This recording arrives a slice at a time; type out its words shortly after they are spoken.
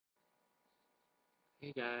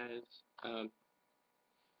Hey guys, I'm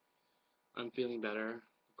feeling better.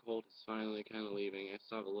 The cold is finally kind of leaving. I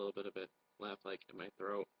still have a little bit of it left, like in my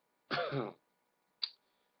throat.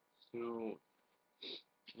 So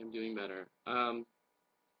I'm doing better.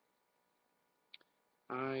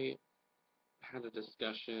 I had a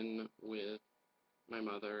discussion with my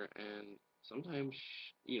mother, and sometimes,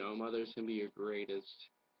 mothers can be your greatest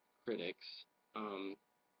critics. Um,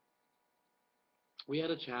 we had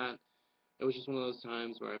a chat. It was just one of those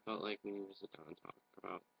times where I felt like we needed to sit down and talk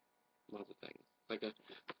about lots of things. Like a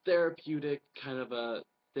therapeutic kind of a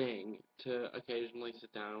thing to occasionally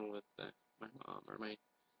sit down with my mom or my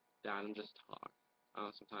dad and just talk.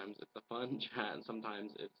 Sometimes it's a fun chat, and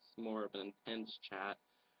sometimes it's more of an intense chat.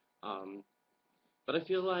 Um, but I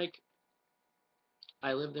feel like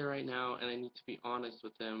I live there right now, and I need to be honest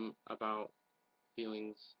with them about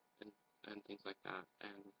feelings and things like that.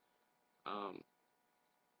 And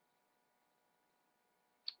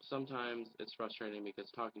sometimes it's frustrating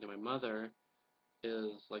because talking to my mother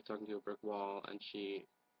is like talking to a brick wall, and she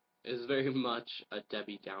is very much a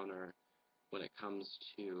Debbie Downer when it comes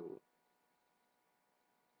to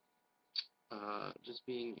just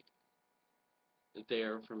being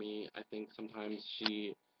there for me. I think sometimes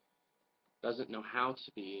she doesn't know how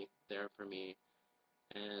to be there for me,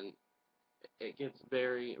 and it gets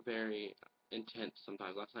very, very intense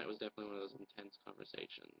sometimes. Last night was definitely one of those intense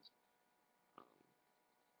conversations.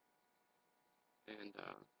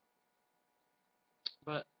 Um,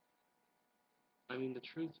 but I mean, the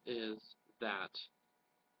truth is that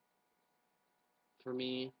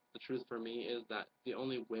the truth for me is that the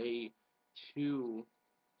only way to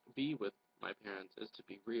be with my parents is to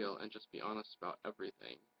be real and just be honest about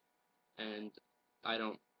everything. And I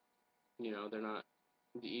don't, they're not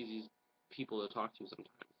the easiest people to talk to sometimes.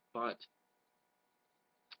 But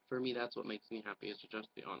for me, that's what makes me happy is to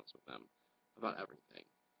just be honest with them about everything.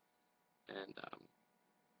 And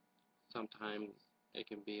sometimes it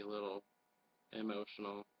can be a little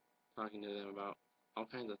emotional talking to them about all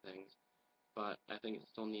kinds of things. But I think it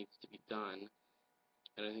still needs to be done.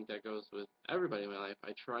 And I think that goes with everybody in my life.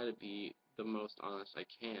 I try to be the most honest I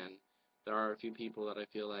can. There are a few people that I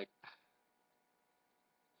feel like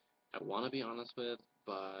I want to be honest with,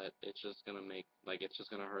 but it's just gonna it's just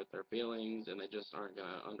gonna hurt their feelings, and they just aren't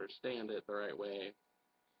gonna understand it the right way.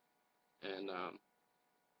 And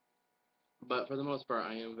but for the most part,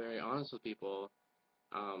 I am very honest with people.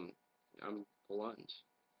 Um, I'm blunt,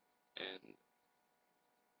 and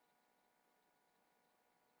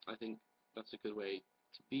I think that's a good way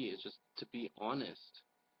to be. Is just to be honest,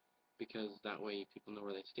 because that way people know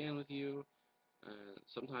where they stand with you.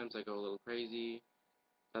 Sometimes I go a little crazy.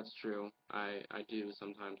 That's true. I do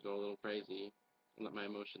sometimes go a little crazy and let my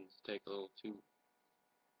emotions take a little too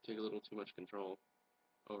much control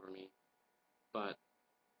over me. But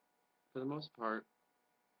for the most part,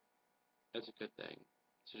 it's a good thing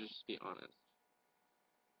to just be honest.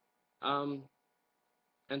 Um,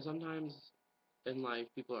 and sometimes in life,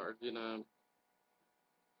 people are gonna,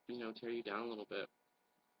 tear you down a little bit.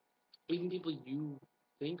 Even people you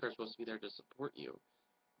think are supposed to be there to support you.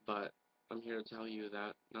 But I'm here to tell you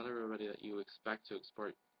that not everybody that you expect to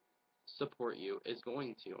support you is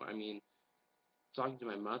going to. I mean, talking to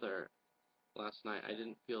my mother last night, I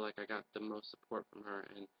didn't feel like I got the most support from her,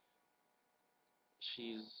 and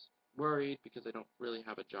she's worried because I don't really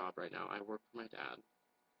have a job right now. I work for my dad,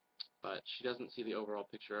 but she doesn't see the overall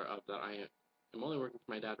picture of that I am only working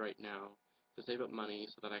for my dad right now to save up money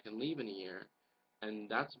so that I can leave in a year, and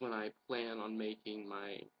that's when I plan on making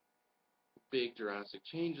my big drastic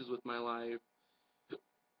changes with my life,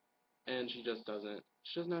 and she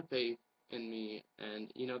doesn't have faith in me,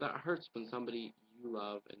 and that hurts when somebody you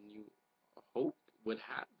love and you hope would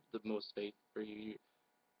have the most faith for you. You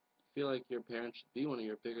feel like your parents should be one of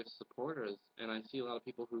your biggest supporters, and I see a lot of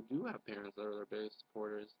people who do have parents that are their biggest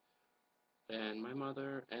supporters. And my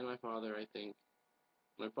mother and my father, I think,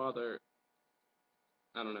 my father,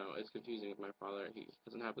 I don't know, it's confusing with my father. He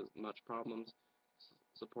doesn't have as much problems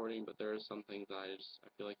supporting, but there are some things that I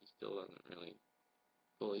feel like he still doesn't really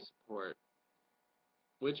fully support,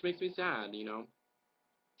 which makes me sad.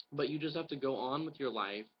 But you just have to go on with your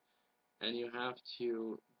life, and you have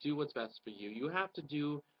to do what's best for you. You have to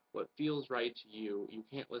do what feels right to you. You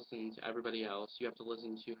can't listen to everybody else. You have to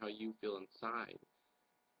listen to how you feel inside,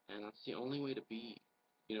 and that's the only way to be.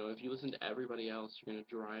 If you listen to everybody else, you're going to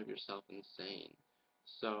drive yourself insane.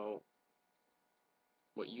 So,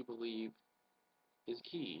 what you believe is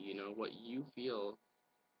key. What you feel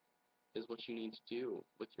is what you need to do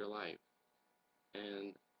with your life.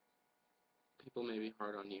 And people may be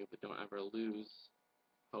hard on you, but don't ever lose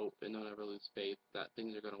hope and don't ever lose faith that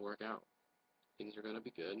things are going to work out. things are going to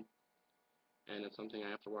be good, and it's something I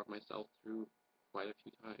have to walk myself through quite a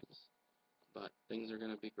few times. But things are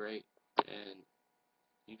going to be great, and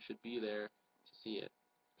you should be there to see it.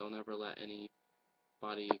 Don't ever let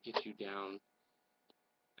anybody get you down,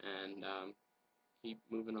 and keep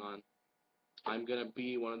moving on. I'm going to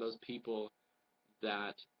be one of those people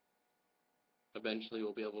that eventually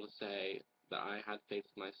will be able to say that I had faith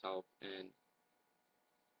in myself and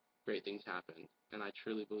great things happened. And I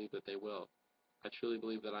truly believe that they will. I truly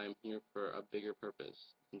believe that I am here for a bigger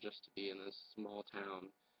purpose than just to be in this small town,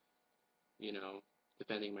 you know,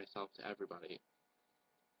 defending myself to everybody.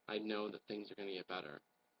 I know that things are going to get better,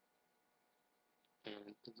 and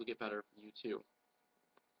things will get better for you too.